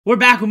We're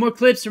back with more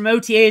clips from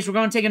OTAs. We're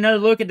going to take another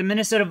look at the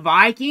Minnesota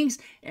Vikings,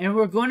 and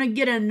we're going to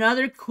get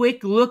another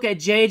quick look at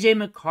JJ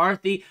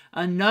McCarthy.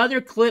 Another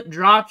clip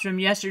drops from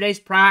yesterday's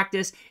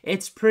practice.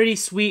 It's pretty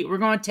sweet. We're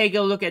going to take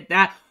a look at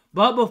that.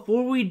 But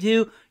before we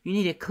do, you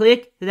need to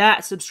click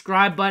that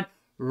subscribe button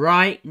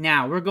right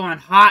now. We're going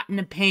hot in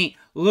the paint,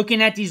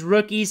 looking at these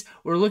rookies.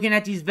 We're looking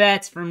at these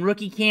vets from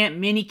rookie camp,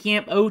 mini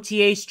camp,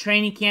 OTAs,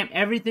 training camp,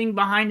 everything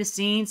behind the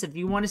scenes. If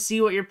you want to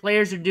see what your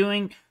players are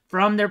doing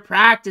from their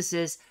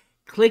practices,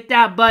 click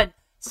that button.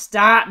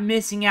 Stop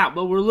missing out.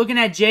 But we're looking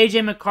at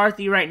JJ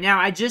McCarthy right now.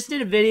 I just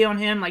did a video on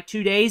him like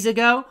 2 days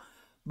ago,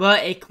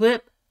 but a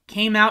clip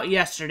came out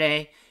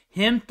yesterday.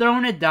 Him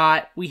throwing a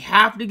dot. We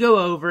have to go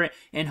over it,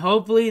 and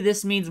hopefully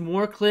this means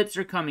more clips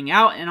are coming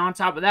out. And on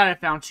top of that, I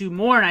found 2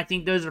 more, and I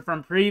think those are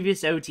from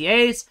previous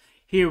OTAs.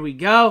 Here we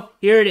go.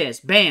 Here it is.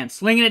 Bam.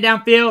 Slinging it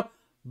downfield.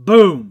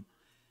 Boom.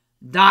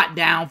 Dot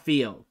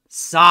downfield.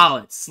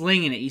 Solid.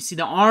 Slinging it. You see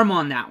the arm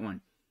on that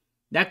one.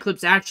 That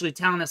clip's actually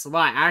telling us a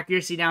lot.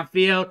 Accuracy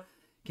downfield.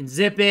 Can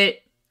zip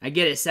it. I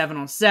get it 7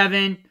 on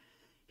 7.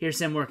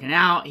 Here's him working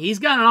out. He's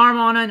got an arm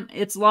on him.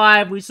 It's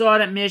live. We saw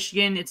it at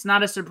Michigan. It's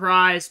not a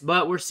surprise,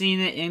 but we're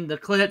seeing it in the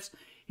clips.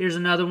 Here's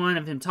another one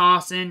of him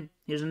tossing.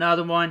 Here's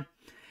another one.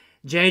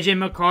 JJ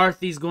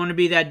McCarthy's going to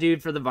be that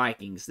dude for the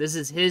Vikings. This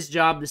is his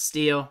job to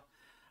steal.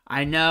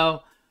 I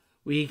know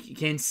we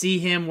can see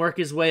him work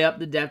his way up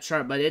the depth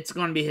chart, but it's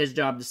going to be his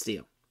job to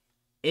steal.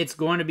 It's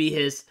going to be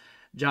his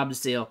job to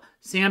steal.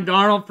 Sam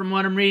Darnold, from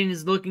what I'm reading,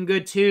 is looking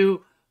good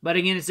too. But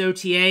again, it's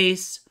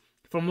OTAs.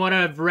 From what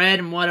I've read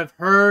and what I've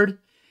heard,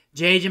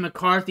 JJ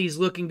McCarthy's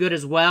looking good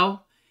as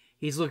well.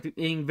 He's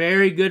looking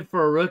very good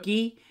for a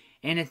rookie.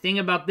 And the thing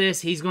about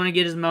this, he's going to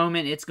get his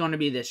moment. It's going to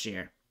be this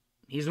year.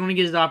 He's going to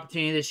get his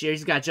opportunity this year.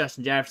 He's got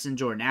Justin Jefferson,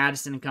 Jordan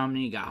Addison and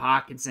company. You got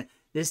Hawkinson.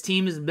 This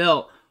team is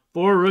built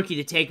for a rookie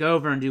to take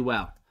over and do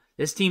well.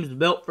 This team's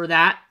built for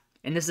that.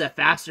 And this is a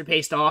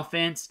faster-paced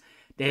offense.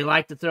 They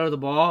like to throw the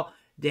ball.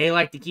 They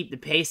like to keep the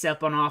pace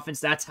up on offense.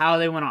 That's how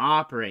they want to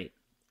operate.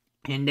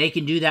 And they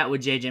can do that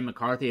with JJ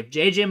McCarthy. If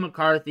JJ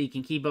McCarthy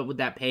can keep up with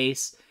that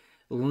pace,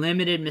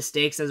 limited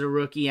mistakes as a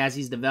rookie as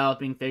he's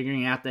developing,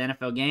 figuring out the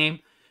NFL game,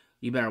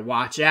 you better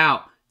watch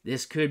out.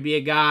 This could be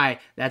a guy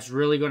that's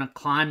really going to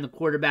climb the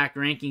quarterback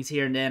rankings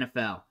here in the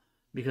NFL,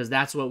 because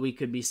that's what we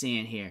could be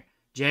seeing here.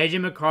 JJ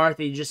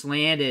McCarthy just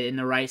landed in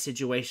the right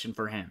situation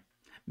for him,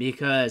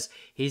 because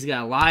he's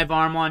got a live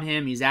arm on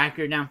him. He's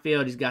accurate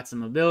downfield. He's got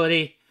some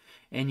ability.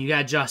 And you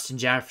got Justin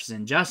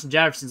Jefferson. Justin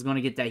Jefferson's going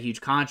to get that huge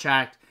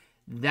contract.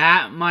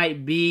 That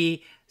might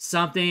be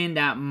something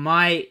that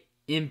might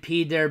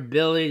impede their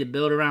ability to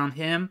build around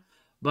him.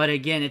 But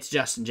again, it's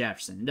Justin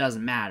Jefferson. It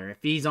doesn't matter. If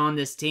he's on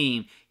this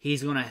team,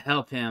 he's going to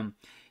help him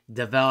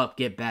develop,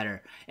 get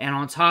better. And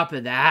on top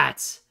of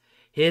that,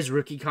 his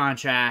rookie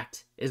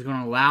contract is going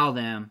to allow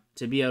them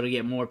to be able to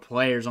get more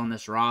players on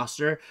this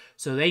roster.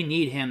 So they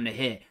need him to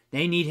hit.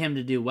 They need him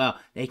to do well.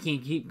 They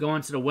can't keep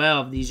going to the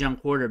well of these young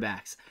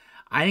quarterbacks.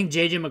 I think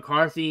JJ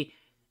McCarthy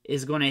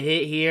is going to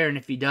hit here, and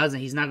if he doesn't,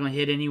 he's not going to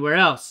hit anywhere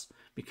else,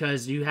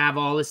 because you have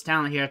all this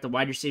talent here at the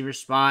wide receiver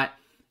spot.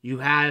 You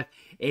have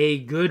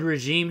a good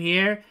regime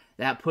here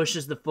that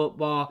pushes the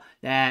football,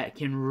 that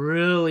can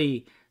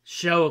really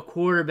show a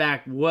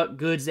quarterback what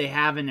goods they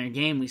have in their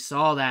game. We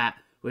saw that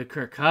with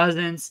Kirk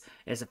Cousins.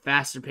 It's a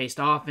faster-paced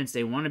offense.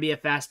 They want to be a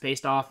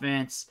fast-paced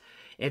offense.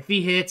 If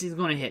he hits, he's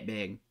going to hit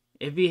big.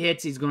 If he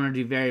hits, he's going to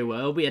do very well.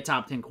 He'll be a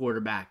top 10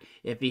 quarterback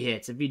if he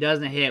hits. If he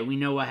doesn't hit, we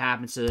know what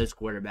happens to those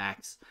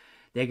quarterbacks.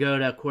 They go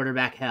to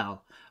quarterback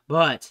hell.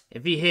 But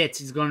if he hits,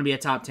 he's going to be a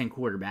top 10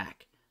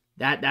 quarterback.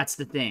 That's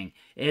the thing.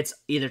 It's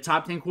either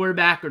top 10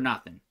 quarterback or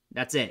nothing.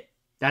 That's it.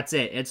 That's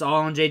it. It's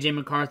all on JJ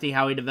McCarthy,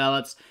 how he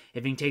develops.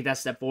 If he can take that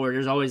step forward,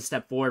 there's always a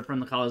step forward from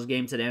the college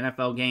game to the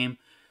NFL game.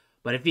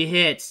 But if he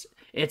hits,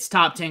 it's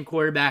top 10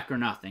 quarterback or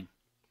nothing.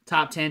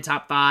 Top 10,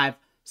 top 5.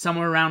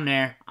 Somewhere around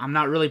there. I'm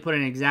not really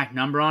putting an exact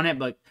number on it,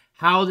 but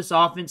how this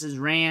offense is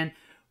ran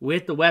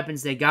with the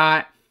weapons they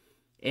got,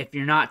 if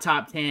you're not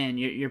top 10,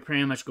 you're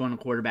pretty much going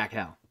to quarterback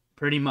hell.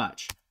 Pretty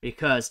much.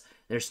 Because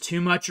there's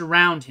too much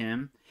around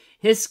him.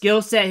 His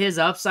skill set, his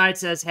upside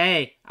says,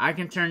 hey, I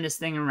can turn this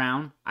thing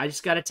around. I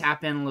just got to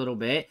tap in a little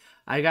bit.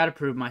 I got to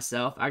prove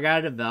myself. I got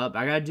to develop.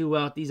 I got to do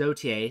well with these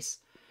OTAs.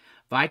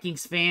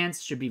 Vikings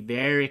fans should be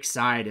very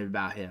excited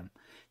about him.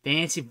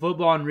 Fantasy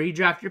football and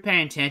redraft, you're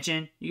paying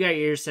attention. You got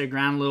your ears to the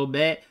ground a little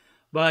bit.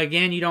 But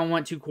again, you don't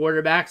want 2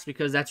 quarterbacks,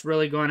 because that's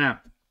really going to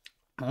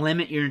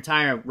limit your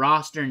entire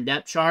roster and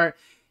depth chart.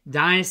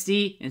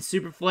 Dynasty and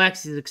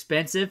Superflex is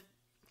expensive.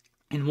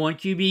 In 1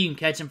 QB, you can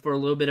catch him for a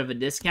little bit of a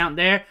discount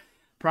there.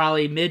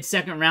 Probably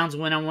mid-second rounds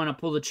when I want to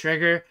pull the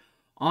trigger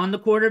on the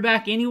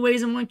quarterback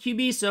anyways in 1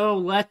 QB. So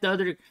let the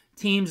other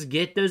teams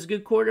get those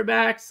good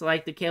quarterbacks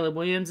like the Caleb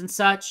Williams and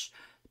such.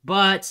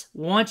 But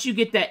once you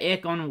get that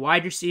ick on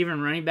wide receiver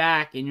and running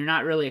back and you're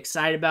not really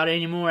excited about it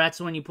anymore,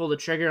 that's when you pull the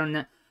trigger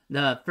on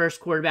the first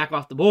quarterback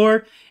off the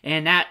board.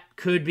 And that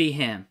could be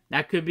him.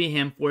 That could be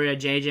him for you,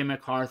 JJ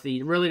McCarthy.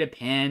 It really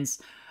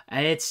depends.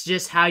 It's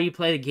just how you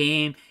play the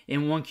game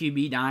in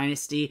 1QB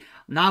Dynasty.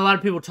 Not a lot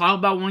of people talk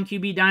about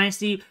 1QB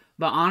Dynasty,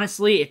 but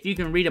honestly, if you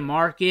can read a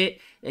market,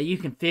 you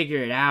can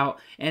figure it out.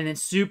 And then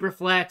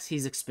Superflex,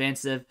 he's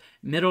expensive.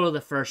 Middle of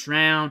the first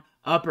round,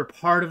 upper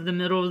part of the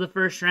middle of the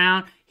first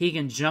round. He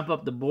can jump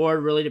up the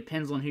board. Really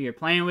depends on who you're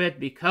playing with,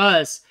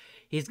 because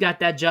he's got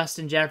that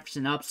Justin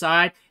Jefferson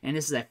upside, and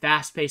this is a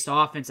fast-paced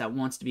offense that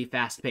wants to be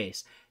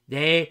fast-paced.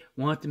 They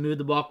want to move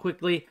the ball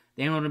quickly.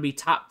 They want to be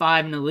top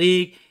 5 in the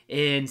league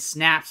in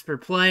snaps per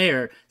play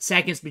or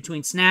seconds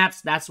between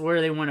snaps. That's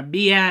where they want to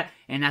be at,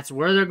 and that's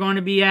where they're going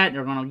to be at.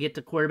 They're going to get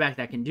the quarterback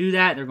that can do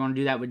that. They're going to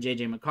do that with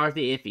JJ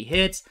McCarthy if he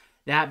hits.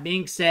 That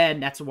being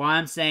said, that's why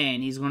I'm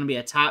saying he's going to be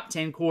a top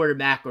 10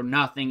 quarterback or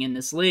nothing in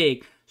this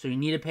league. So you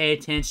need to pay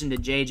attention to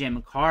JJ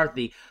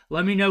McCarthy.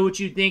 Let me know what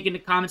you think in the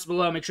comments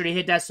below. Make sure to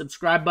hit that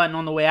subscribe button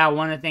on the way out. I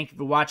want to thank you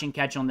for watching.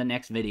 Catch you on the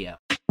next video.